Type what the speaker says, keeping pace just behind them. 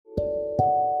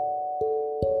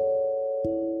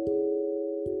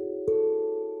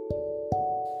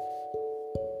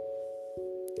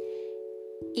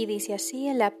Y dice así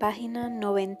en la página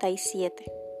 97.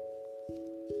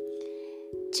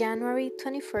 January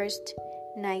 21st,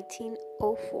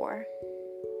 1904.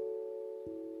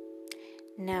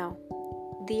 Now,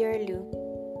 dear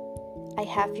Lou, I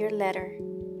have your letter,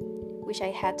 which I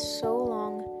had so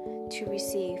long to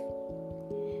receive.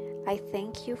 I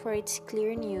thank you for its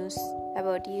clear news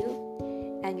about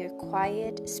you and your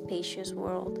quiet, spacious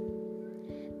world,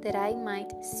 that I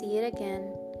might see it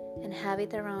again and have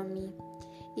it around me,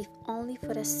 if only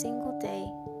for a single day,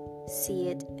 see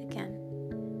it again.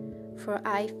 For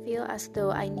I feel as though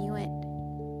I knew it,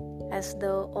 as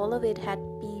though all of it had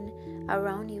been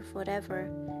around you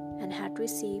forever and had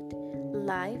received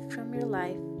life from your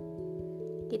life.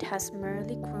 It has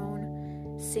merely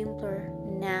grown simpler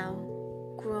now,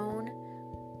 grown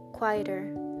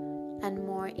quieter and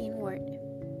more inward,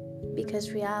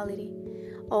 because reality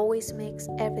always makes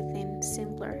everything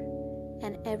simpler,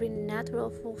 and every natural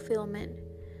fulfillment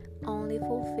only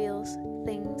fulfills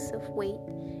things of weight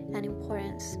and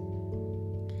importance.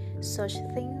 Such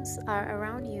things are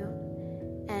around you,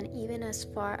 and even as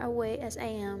far away as I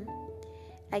am,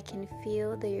 I can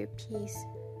feel their peace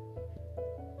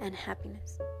and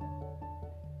happiness.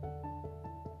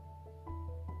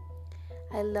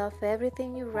 I love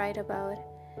everything you write about,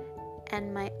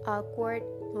 and my awkward,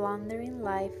 blundering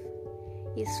life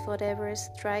is forever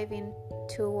striving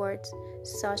towards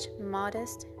such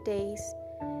modest days,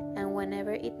 and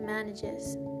whenever it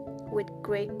manages, with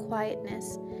great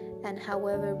quietness and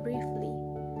however briefly,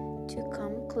 to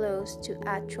come close to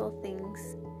actual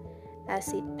things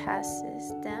as it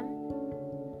passes them,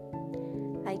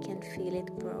 I can feel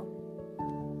it grow.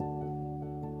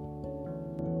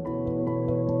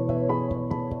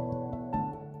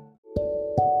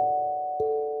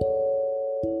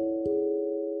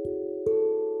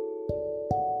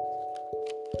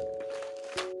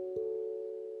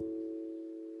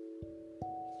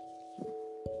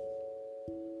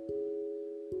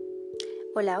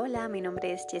 Hola, mi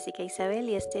nombre es Jessica Isabel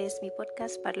y este es mi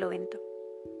podcast Barlovento.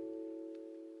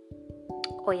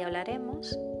 Hoy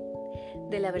hablaremos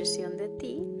de la versión de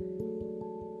ti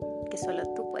que solo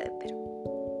tú puedes ver.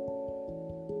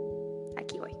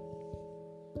 Aquí voy.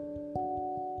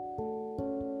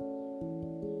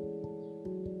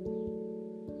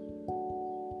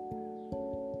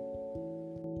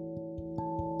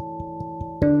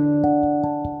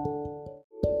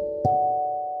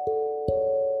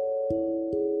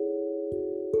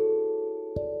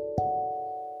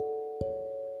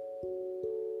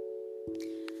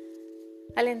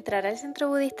 Al entrar al centro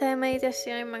budista de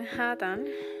meditación en Manhattan,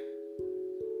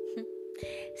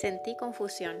 sentí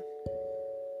confusión.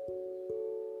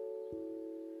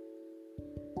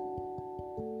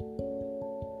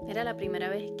 Era la primera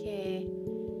vez que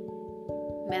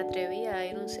me atrevía a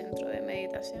ir a un centro de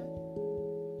meditación.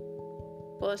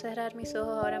 Puedo cerrar mis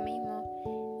ojos ahora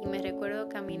mismo y me recuerdo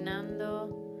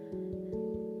caminando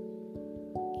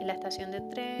en la estación de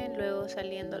tren, luego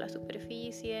saliendo a la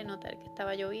superficie, notar que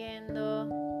estaba lloviendo,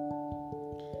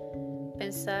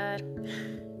 pensar,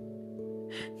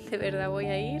 ¿de verdad voy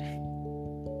a ir?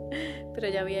 Pero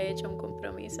ya había hecho un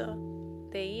compromiso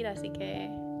de ir, así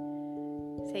que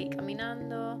seguí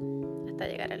caminando hasta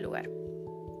llegar al lugar.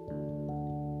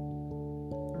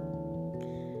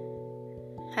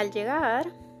 Al llegar,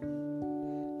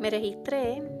 me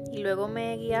registré y luego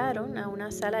me guiaron a una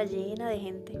sala llena de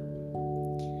gente.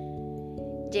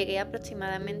 Llegué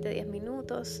aproximadamente 10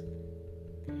 minutos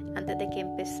antes de que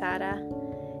empezara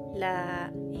la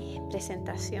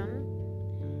presentación.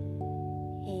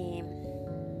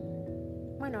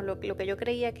 Lo que yo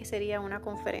creía que sería una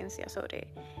conferencia sobre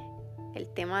el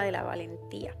tema de la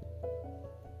valentía.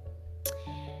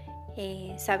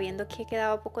 Sabiendo que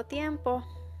quedaba poco tiempo,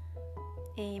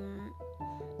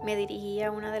 me dirigí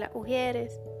a una de las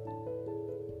mujeres.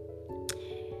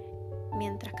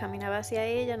 Mientras caminaba hacia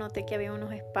ella, noté que había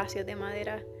unos espacios de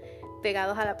madera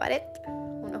pegados a la pared,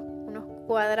 unos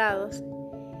cuadrados,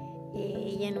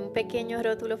 y en un pequeño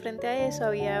rótulo frente a eso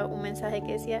había un mensaje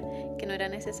que decía que no era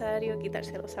necesario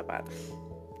quitarse los zapatos.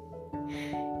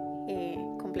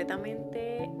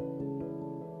 Completamente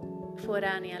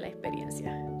foránea la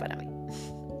experiencia para mí.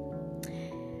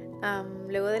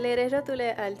 Luego de leer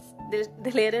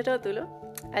el rótulo,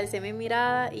 alcé mi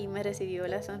mirada y me recibió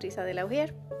la sonrisa de la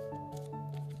mujer.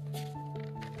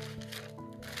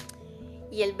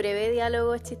 Y el breve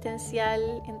diálogo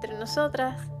existencial entre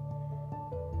nosotras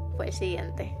fue el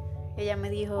siguiente. Ella me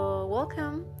dijo,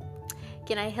 "Welcome.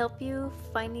 Can I help you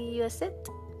finding you a seat?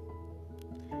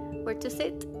 Where to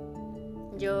sit?"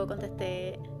 Yo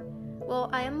contesté, "Well,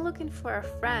 I am looking for a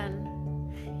friend."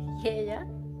 Y ella,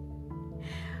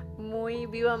 muy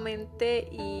vivamente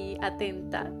y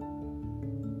atenta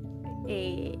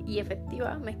y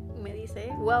efectiva, me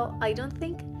dice, well, I don't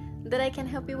think that I can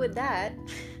help you with that.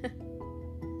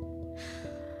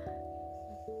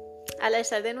 Al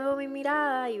alzar de nuevo mi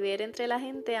mirada y ver entre la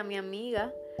gente a mi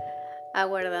amiga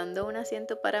aguardando un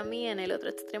asiento para mí en el otro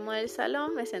extremo del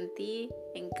salón, me sentí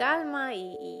en calma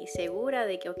y segura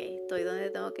de que estoy donde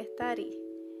tengo que estar. Y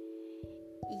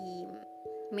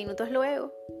minutos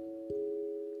luego,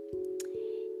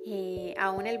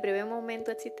 aún el breve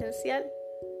momento existencial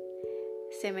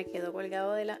se me quedó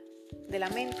colgado de la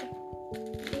mente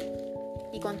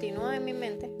y continuó en mi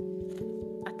mente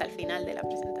hasta el final de la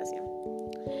presentación.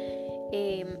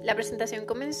 La presentación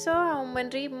comenzó a un buen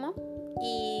ritmo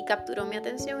y capturó mi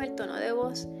atención el tono de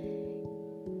voz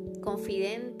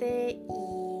confidente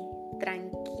y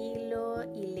tranquilo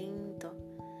y lento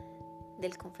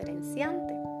del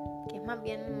conferenciante, que es más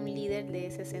bien un líder de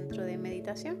ese centro de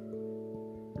meditación.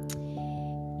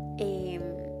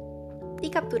 Y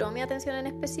capturó mi atención en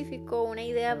específico una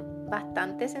idea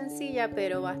bastante sencilla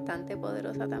pero bastante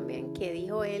poderosa también, que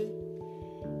dijo él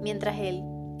mientras él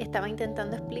estaba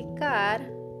intentando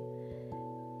explicar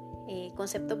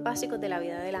conceptos básicos de la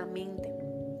vida de la mente.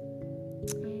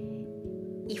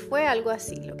 Y fue algo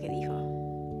así lo que dijo: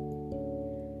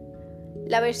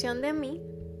 la versión de mí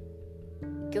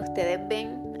que ustedes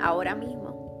ven ahora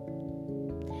mismo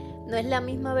no es la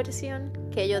misma versión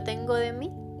que yo tengo de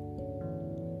mí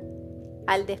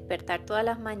al despertar todas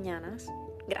las mañanas,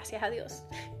 gracias a Dios,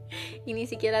 y ni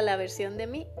siquiera la versión de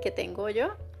mí que tengo yo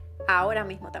ahora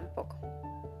mismo tampoco.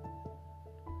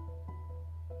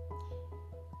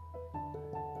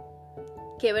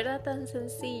 Qué verdad tan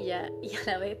sencilla y a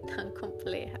la vez tan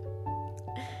compleja.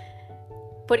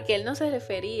 Porque él no se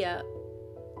refería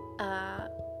a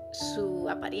su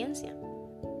apariencia.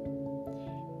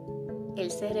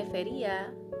 Él se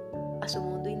refería a su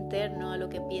mundo interno, a lo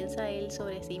que piensa él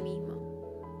sobre sí mismo.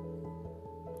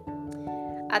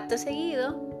 Acto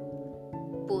seguido,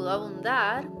 pudo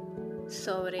abundar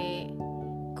sobre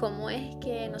cómo es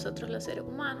que nosotros los seres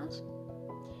humanos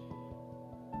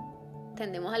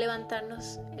tendemos a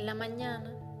levantarnos en la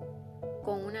mañana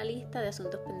con una lista de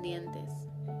asuntos pendientes.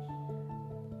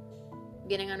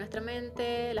 Vienen a nuestra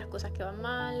mente las cosas que van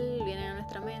mal, vienen a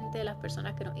nuestra mente las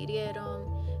personas que nos hirieron,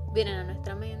 vienen a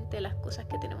nuestra mente las cosas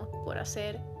que tenemos por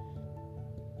hacer.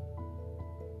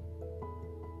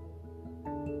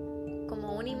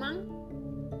 Como un imán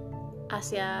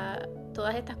hacia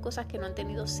todas estas cosas que no han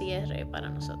tenido cierre para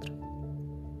nosotros.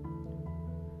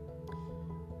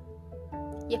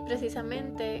 Y es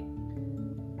precisamente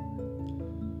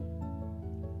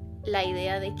la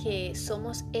idea de que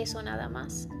somos eso nada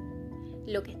más,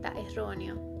 lo que está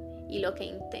erróneo y lo que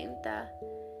intenta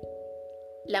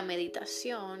la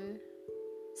meditación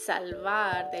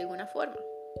salvar de alguna forma.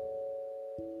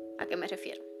 ¿A qué me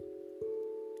refiero?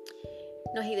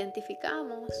 Nos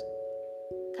identificamos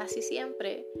casi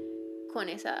siempre con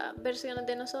esas versiones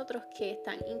de nosotros que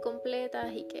están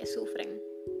incompletas y que sufren.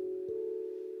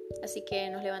 Así que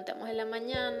nos levantamos en la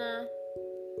mañana,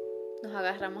 nos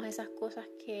agarramos a esas cosas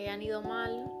que han ido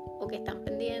mal o que están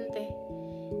pendientes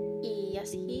y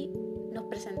así nos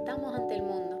presentamos ante el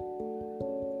mundo.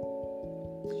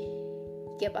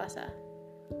 ¿Qué pasa?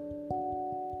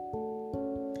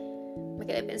 Me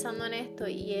quedé pensando en esto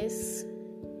y es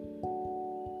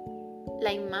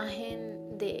la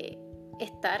imagen de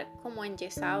estar como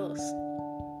enyesados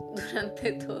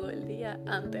durante todo el día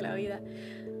ante la vida.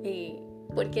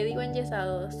 ¿Por qué digo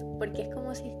enyesados? Porque es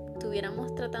como si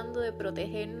estuviéramos tratando de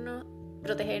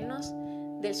protegernos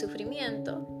del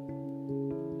sufrimiento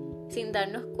sin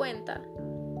darnos cuenta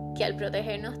que al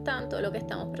protegernos tanto lo que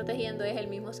estamos protegiendo es el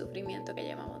mismo sufrimiento que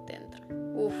llevamos dentro.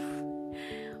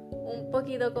 Un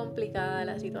poquito complicada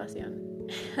la situación.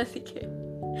 Así que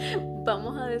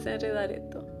vamos a desenredar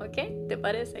esto, ¿ok? ¿Te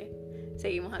parece?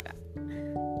 Seguimos acá.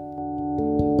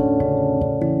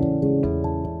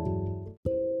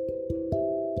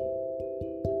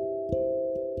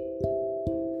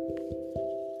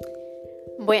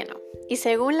 Bueno, y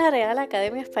según la Real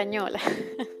Academia Española,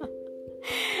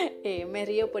 me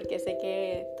río porque sé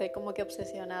que estoy como que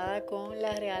obsesionada con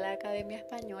la Real Academia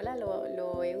Española.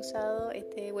 Lo he usado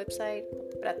este website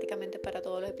prácticamente para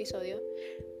todos los episodios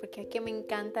porque es que me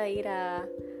encanta ir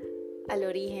al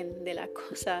origen de las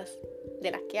cosas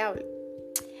de las que hablo.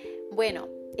 Bueno,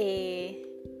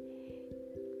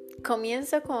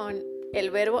 comienzo con el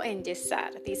verbo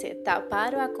enyesar. Dice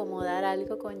tapar o acomodar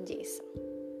algo con yeso.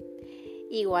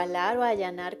 Igualar o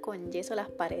allanar con yeso las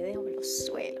paredes o los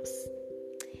suelos.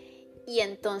 Y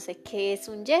entonces, ¿qué es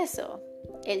un yeso?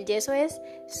 El yeso es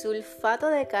sulfato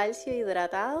de calcio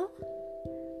hidratado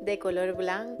de color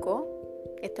blanco,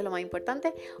 esto es lo más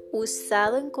importante,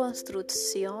 usado en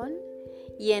construcción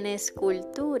y en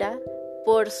escultura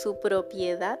por su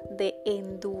propiedad de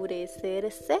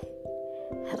endurecerse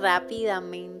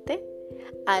rápidamente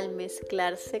al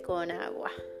mezclarse con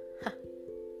agua.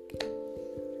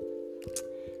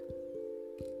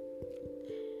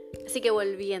 Así que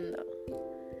volviendo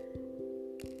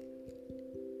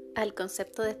al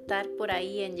concepto de estar por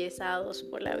ahí enyesados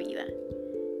por la vida.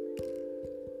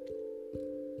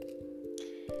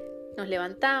 Nos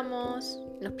levantamos,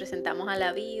 nos presentamos a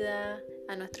la vida,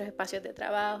 a nuestros espacios de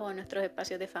trabajo, a nuestros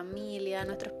espacios de familia, a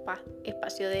nuestro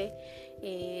espacio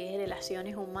de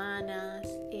relaciones humanas,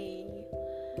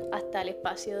 hasta el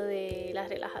espacio de la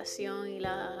relajación y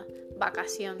la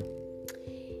vacación.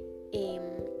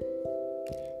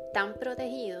 Tan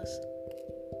protegidos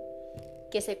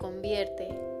que se convierte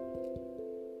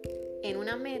en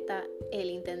una meta el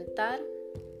intentar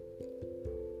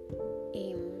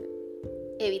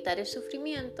evitar el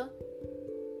sufrimiento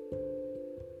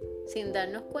sin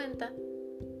darnos cuenta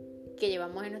que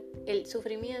llevamos el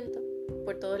sufrimiento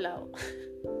por todos lados.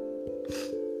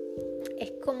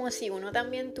 Es como si uno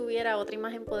también tuviera, otra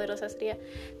imagen poderosa sería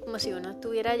como si uno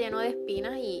estuviera lleno de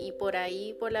espinas y por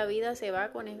ahí, por la vida se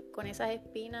va con esas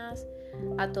espinas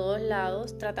a todos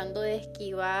lados, tratando de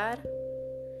esquivar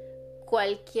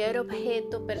cualquier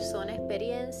objeto, persona,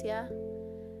 experiencia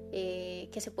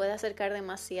que se pueda acercar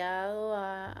demasiado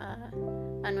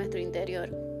a nuestro interior.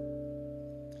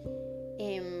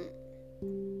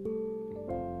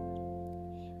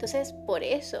 Entonces, por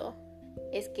eso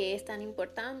es que es tan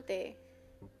importante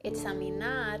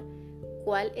examinar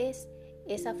cuál es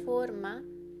esa forma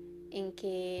en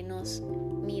que nos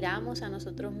miramos a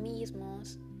nosotros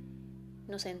mismos,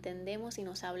 nos entendemos y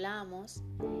nos hablamos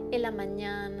en la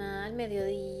mañana, al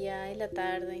mediodía, en la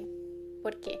tarde.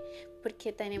 ¿Por qué?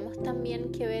 Porque tenemos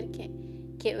también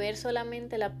que ver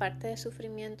solamente la parte de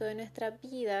sufrimiento de nuestras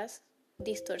vidas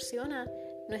distorsiona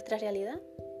nuestra realidad.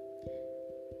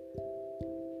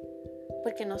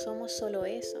 Porque no somos solo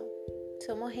eso.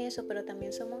 Somos eso, pero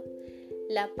también somos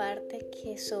la parte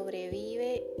que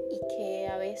sobrevive y que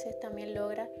a veces también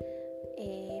logra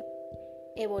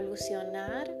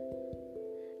evolucionar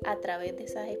a través de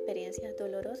esas experiencias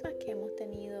dolorosas que hemos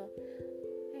tenido,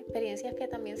 experiencias que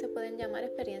también se pueden llamar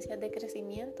experiencias de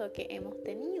crecimiento que hemos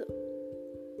tenido.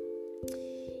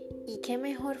 Y qué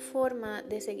mejor forma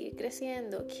de seguir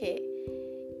creciendo que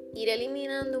ir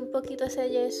eliminando un poquito ese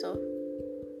yeso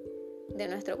de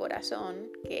nuestro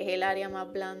corazón, que es el área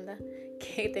más blanda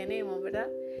que tenemos, ¿verdad?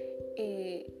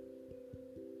 Y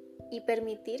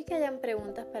permitir que hayan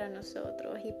preguntas para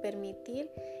nosotros y permitir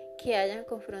que haya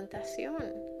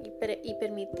confrontación y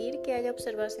permitir que haya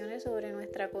observaciones sobre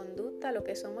nuestra conducta, lo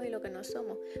que somos y lo que no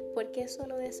somos, porque es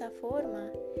solo de esa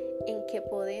forma en que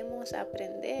podemos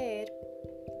aprender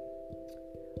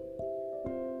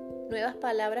nuevas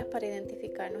palabras para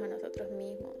identificarnos a nosotros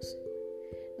mismos,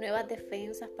 nuevas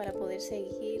defensas para poder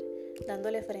seguir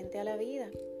dándole frente a la vida.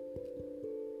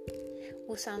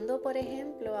 Usando, por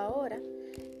ejemplo, ahora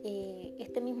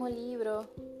este mismo libro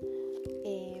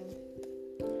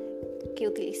que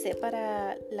utilicé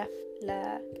para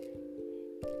la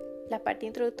parte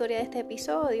introductoria de este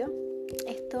episodio.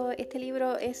 Este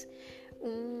libro es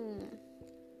un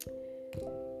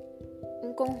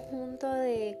conjunto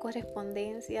de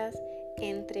correspondencias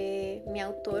entre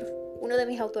uno de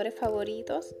mis autores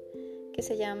favoritos, que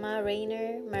se llama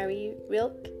Rainer Maria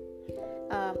Rilke,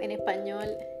 en español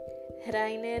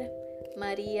Rainer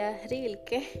Maria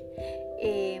Rilke,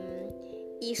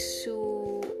 y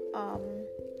su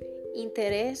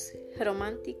interés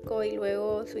romántico y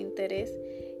luego su interés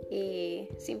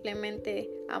simplemente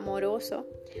amoroso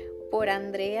por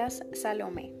Andreas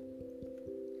Salomé.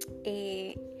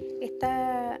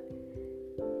 Esta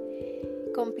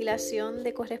compilación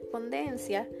de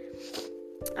correspondencia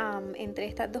entre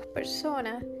estas dos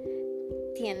personas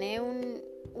tiene un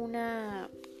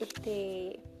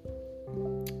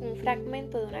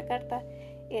fragmento de una carta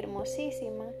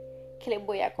hermosísima que les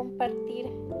voy a compartir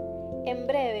en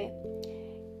breve,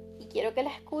 y quiero que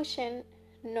la escuchen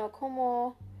no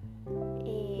como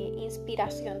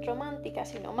inspiración romántica,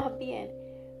 sino más bien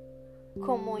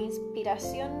como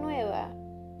inspiración nueva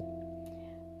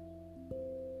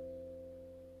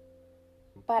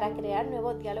para crear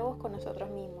nuevos diálogos con nosotros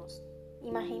mismos.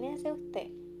 Imagínense usted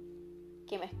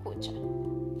que me escucha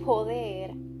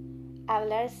poder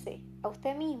hablarse a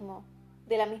usted mismo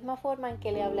de la misma forma en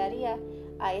que le hablaría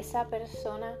a esa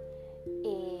persona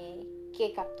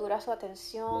que captura su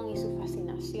atención y su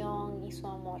fascinación y su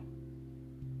amor.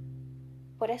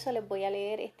 Por eso les voy a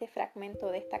leer este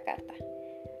fragmento de esta carta.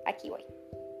 Aquí voy.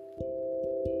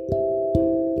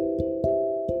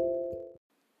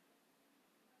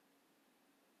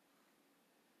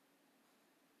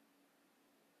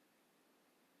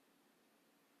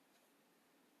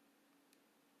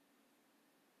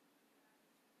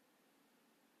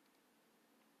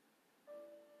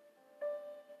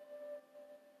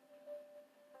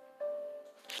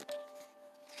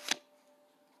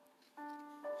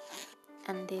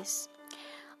 And this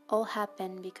all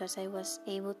happened because I was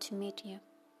able to meet you.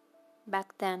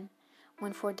 Back then,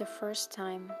 when for the first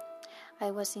time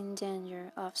I was in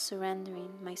danger of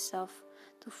surrendering myself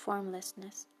to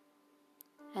formlessness.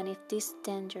 And if this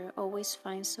danger always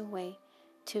finds a way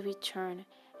to return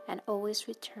and always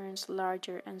returns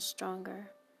larger and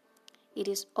stronger, it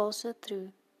is also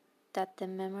true that the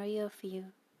memory of you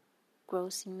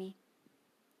grows in me,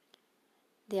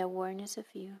 the awareness of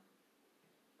you,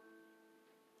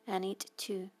 and it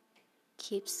too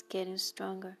keeps getting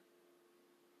stronger.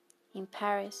 In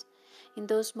Paris, in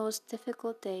those most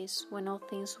difficult days when all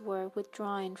things were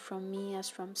withdrawing from me as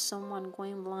from someone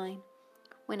going blind,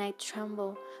 when I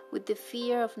trembled with the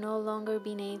fear of no longer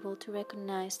being able to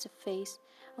recognize the face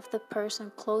of the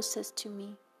person closest to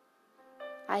me,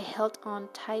 I held on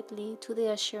tightly to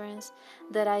the assurance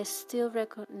that I still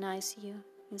recognize you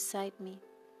inside me,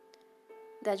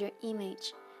 that your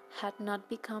image had not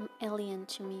become alien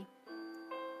to me,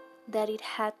 that it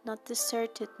had not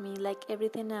deserted me like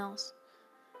everything else,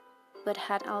 but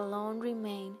had alone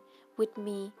remained with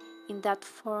me in that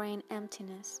foreign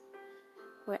emptiness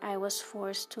where I was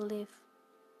forced to live.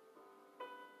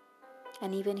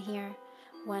 And even here,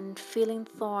 when feeling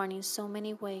torn in so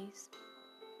many ways,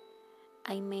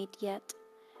 I made yet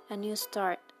a new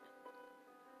start.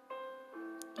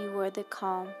 You were the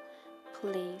calm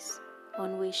place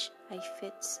on which I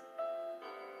fixed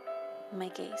my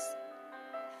gaze.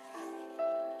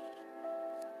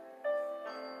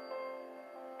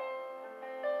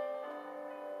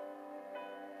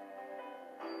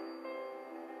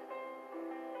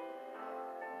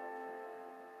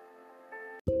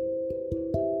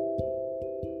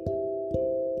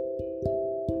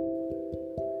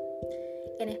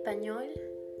 En español,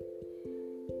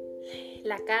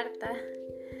 la carta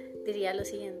diría lo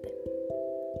siguiente.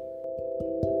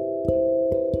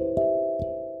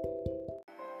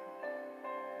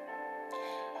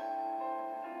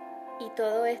 Y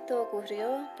todo esto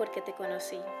ocurrió porque te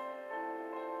conocí.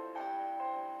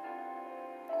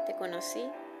 Te conocí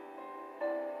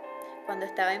cuando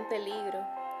estaba en peligro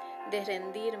de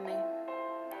rendirme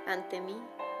ante mí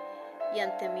y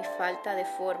ante mi falta de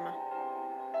forma.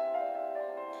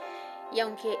 Y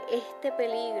aunque este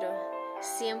peligro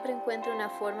siempre encuentra una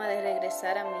forma de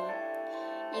regresar a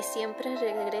mí y siempre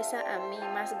regresa a mí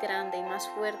más grande y más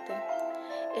fuerte,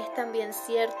 es también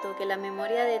cierto que la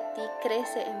memoria de ti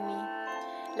crece en mí,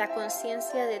 la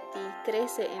conciencia de ti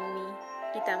crece en mí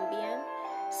y también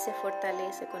se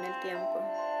fortalece con el tiempo.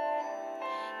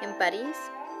 En París,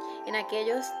 en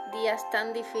aquellos días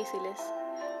tan difíciles,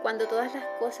 cuando todas las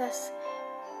cosas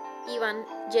iban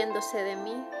yéndose de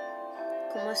mí,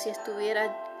 como si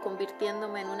estuviera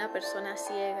convirtiéndome en una persona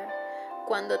ciega,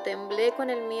 cuando temblé con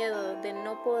el miedo de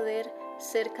no poder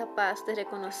ser capaz de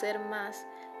reconocer más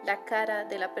la cara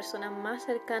de la persona más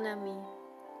cercana a mí,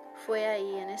 fue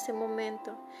ahí, en ese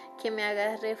momento, que me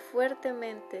agarré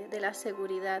fuertemente de la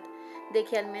seguridad de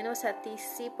que al menos a ti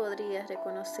sí podrías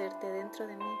reconocerte dentro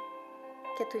de mí,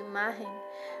 que tu imagen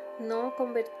no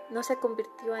se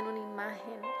convirtió en una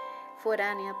imagen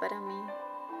foránea para mí,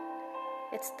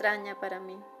 extraña para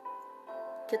mí,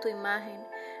 que tu imagen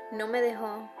no me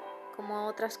dejó como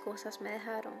otras cosas me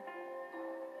dejaron,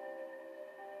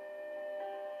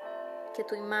 que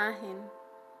tu imagen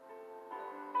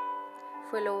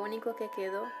fue lo único que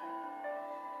quedó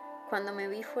cuando me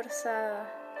vi forzada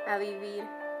a vivir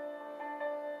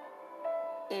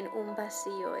en un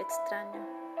vacío extraño.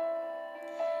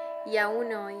 Y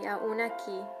aún hoy, aún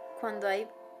aquí, cuando hay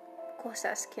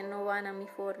cosas que no van a mi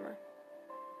forma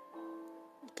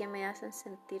y que me hacen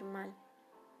sentir mal,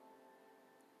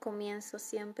 comienzo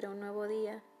siempre un nuevo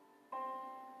día.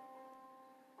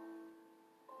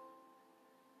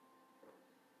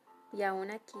 Y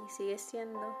aún aquí sigue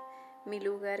siendo mi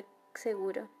lugar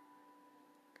seguro,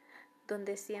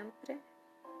 donde siempre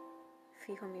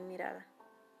fijo mi mirada.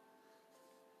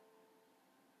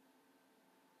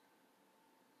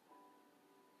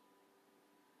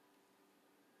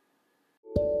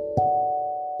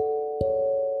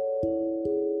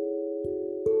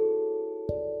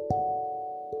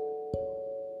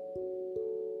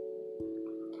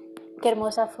 Qué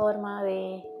hermosa forma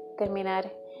de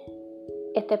terminar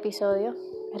este episodio,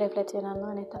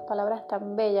 reflexionando en estas palabras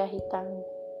tan bellas y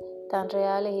tan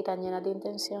reales y tan llenas de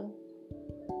intención.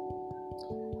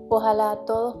 Ojalá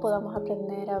todos podamos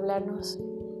aprender a hablarnos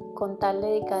con tal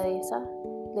delicadeza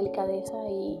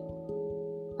y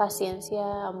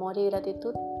paciencia, amor y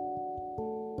gratitud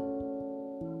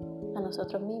a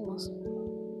nosotros mismos,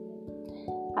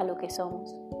 a lo que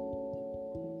somos.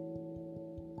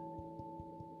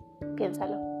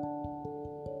 Piénsalo.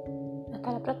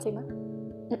 Hasta la próxima.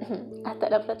 Hasta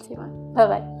la próxima. Bye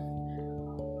bye.